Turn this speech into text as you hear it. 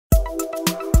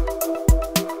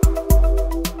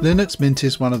Linux Mint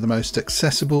is one of the most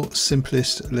accessible,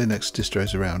 simplest Linux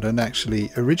distros around and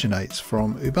actually originates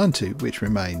from Ubuntu, which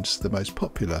remains the most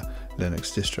popular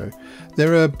Linux distro.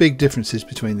 There are big differences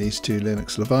between these two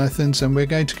Linux leviathans and we're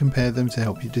going to compare them to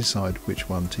help you decide which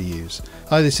one to use.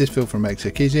 Hi, this is Phil from Make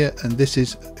Tech Easier and this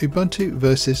is Ubuntu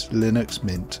versus Linux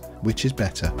Mint. Which is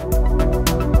better?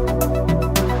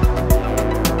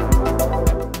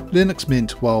 Linux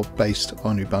Mint, while based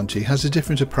on Ubuntu, has a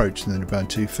different approach than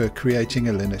Ubuntu for creating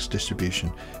a Linux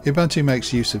distribution. Ubuntu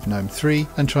makes use of GNOME 3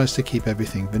 and tries to keep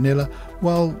everything vanilla,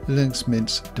 while Linux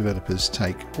Mint's developers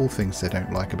take all things they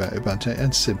don't like about Ubuntu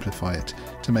and simplify it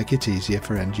to make it easier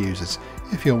for end users.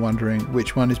 If you're wondering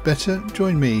which one is better,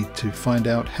 join me to find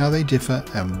out how they differ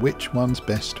and which one's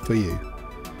best for you.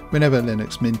 Whenever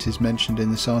Linux Mint is mentioned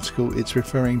in this article, it's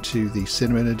referring to the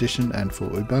Cinnamon edition, and for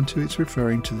Ubuntu it's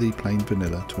referring to the plain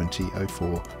vanilla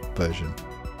 2004 version.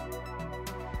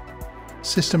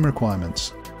 System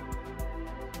requirements.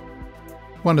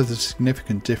 One of the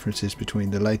significant differences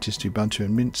between the latest Ubuntu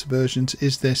and Mint versions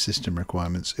is their system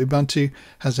requirements. Ubuntu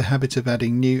has a habit of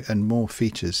adding new and more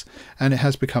features, and it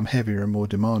has become heavier and more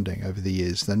demanding over the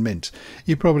years than Mint.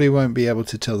 You probably won't be able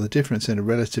to tell the difference in a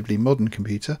relatively modern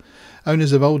computer.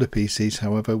 Owners of older PCs,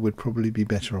 however, would probably be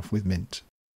better off with Mint.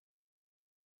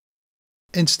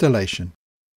 Installation.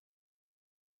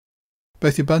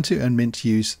 Both Ubuntu and Mint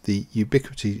use the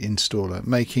Ubiquity installer,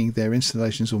 making their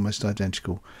installations almost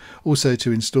identical. Also,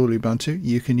 to install Ubuntu,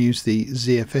 you can use the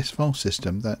ZFS file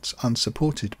system that's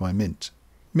unsupported by Mint.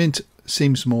 Mint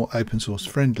seems more open source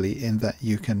friendly in that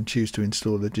you can choose to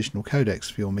install additional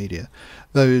codecs for your media.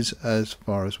 Those, as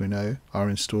far as we know, are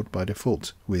installed by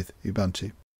default with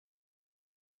Ubuntu.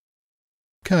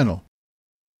 Kernel.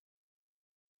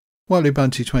 While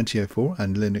Ubuntu 2004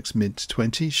 and Linux Mint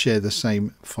 20 share the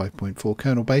same 5.4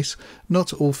 kernel base,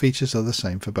 not all features are the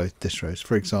same for both distros.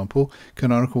 For example,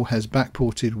 Canonical has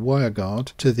backported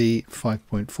WIREGUARD to the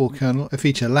 5.4 kernel, a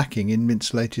feature lacking in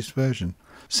Mint's latest version.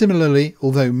 Similarly,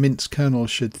 although Mint's kernel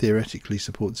should theoretically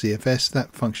support ZFS,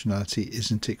 that functionality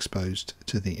isn't exposed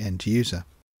to the end user.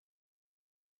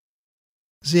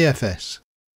 ZFS.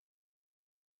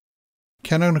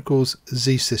 Canonical's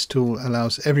ZSys tool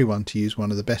allows everyone to use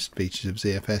one of the best features of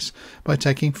ZFS by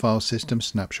taking file system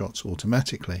snapshots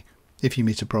automatically. If you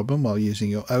meet a problem while using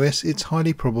your OS, it's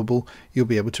highly probable you'll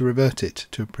be able to revert it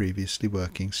to a previously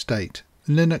working state.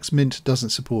 Linux Mint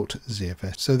doesn't support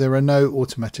ZFS, so there are no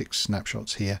automatic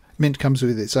snapshots here. Mint comes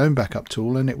with its own backup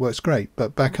tool and it works great,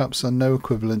 but backups are no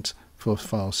equivalent for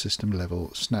file system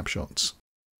level snapshots.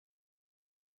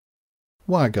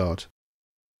 WireGuard.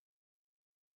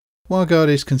 WireGuard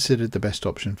is considered the best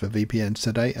option for VPNs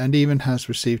today and even has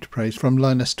received praise from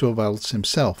Linus Torvalds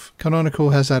himself. Canonical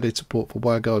has added support for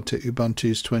WireGuard to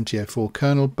Ubuntu's 2004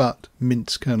 kernel, but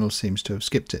Mint's kernel seems to have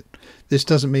skipped it. This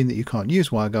doesn't mean that you can't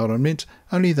use WireGuard on Mint,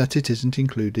 only that it isn't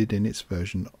included in its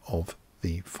version of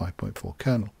the 5.4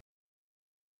 kernel.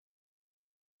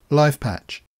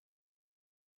 LIVEPATCH.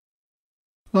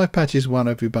 LivePatch is one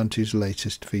of Ubuntu's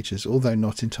latest features, although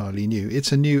not entirely new.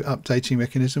 It's a new updating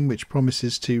mechanism which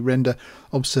promises to render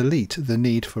obsolete the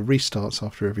need for restarts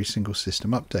after every single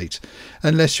system update.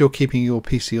 Unless you're keeping your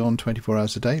PC on 24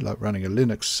 hours a day, like running a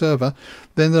Linux server,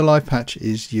 then the LivePatch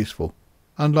is useful.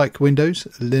 Unlike Windows,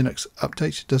 Linux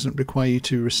Update doesn't require you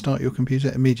to restart your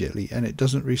computer immediately, and it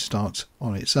doesn't restart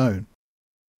on its own.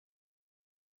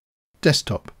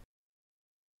 Desktop.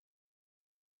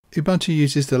 Ubuntu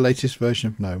uses the latest version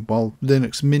of GNOME, while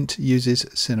Linux Mint uses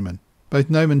Cinnamon. Both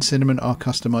GNOME and Cinnamon are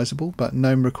customizable, but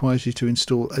GNOME requires you to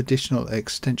install additional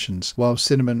extensions, while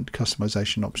Cinnamon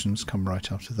customization options come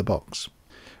right out of the box.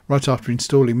 Right after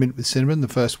installing Mint with Cinnamon, the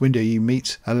first window you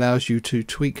meet allows you to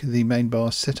tweak the main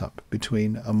bar setup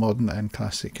between a modern and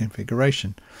classic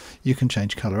configuration. You can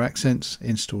change color accents,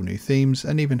 install new themes,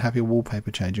 and even have your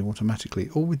wallpaper changing automatically,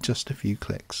 all with just a few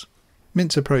clicks.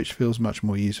 Mint's approach feels much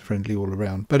more user-friendly all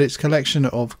around, but its collection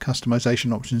of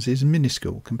customization options is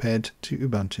minuscule compared to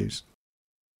Ubuntu's.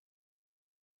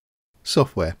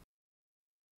 Software.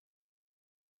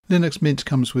 Linux Mint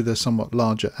comes with a somewhat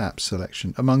larger app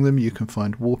selection. Among them you can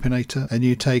find Warpinator, a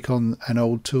new take on an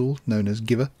old tool known as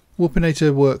Giver.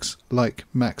 Warpinator works like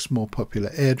Mac's more popular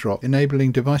AirDrop,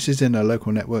 enabling devices in a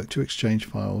local network to exchange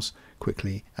files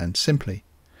quickly and simply.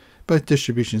 Both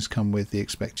distributions come with the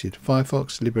expected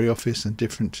Firefox, LibreOffice and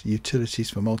different utilities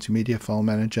for multimedia, file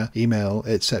manager, email,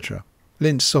 etc.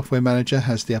 Lint's Software Manager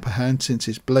has the upper hand since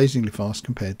it's blazingly fast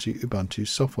compared to Ubuntu's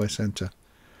Software Center.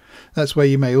 That's where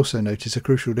you may also notice a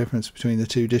crucial difference between the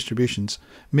two distributions.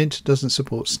 Mint doesn't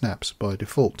support snaps by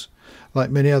default. Like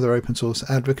many other open source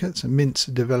advocates, Mint's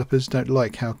developers don't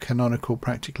like how Canonical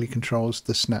practically controls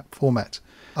the snap format.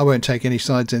 I won't take any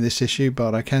sides in this issue,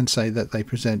 but I can say that they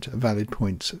present valid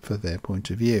points for their point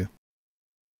of view.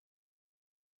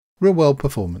 Real-world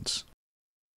performance.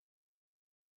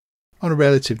 On a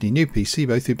relatively new PC,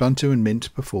 both Ubuntu and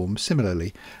Mint perform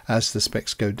similarly. As the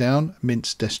specs go down,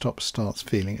 Mint's desktop starts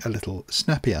feeling a little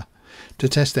snappier. To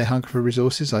test their hunger for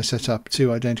resources, I set up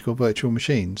 2 identical virtual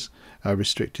machines. I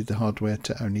restricted the hardware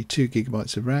to only 2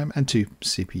 GB of RAM and 2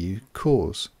 CPU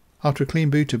cores. After a clean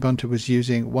boot, Ubuntu was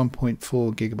using 1.4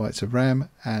 GB of RAM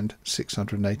and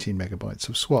 618 MB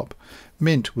of swap.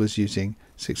 Mint was using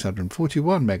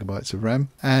 641 MB of RAM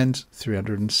and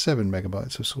 307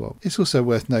 MB of swap. It's also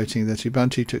worth noting that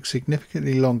Ubuntu took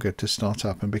significantly longer to start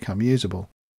up and become usable.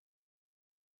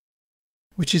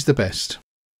 Which is the best?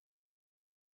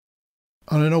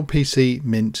 On an old PC,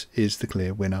 Mint is the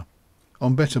clear winner.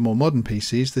 On better, more modern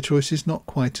PCs, the choice is not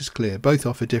quite as clear. Both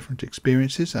offer different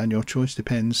experiences, and your choice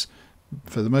depends,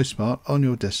 for the most part, on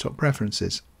your desktop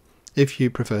preferences. If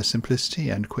you prefer simplicity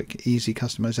and quick, easy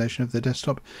customization of the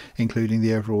desktop, including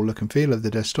the overall look and feel of the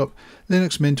desktop,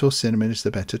 Linux Mint or Cinnamon is the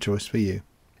better choice for you.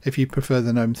 If you prefer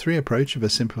the GNOME 3 approach of a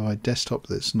simplified desktop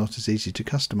that's not as easy to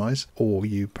customize, or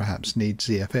you perhaps need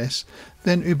ZFS,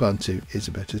 then Ubuntu is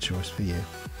a better choice for you.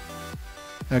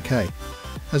 Okay,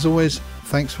 as always,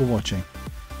 thanks for watching.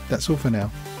 That's all for now.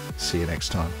 See you next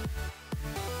time.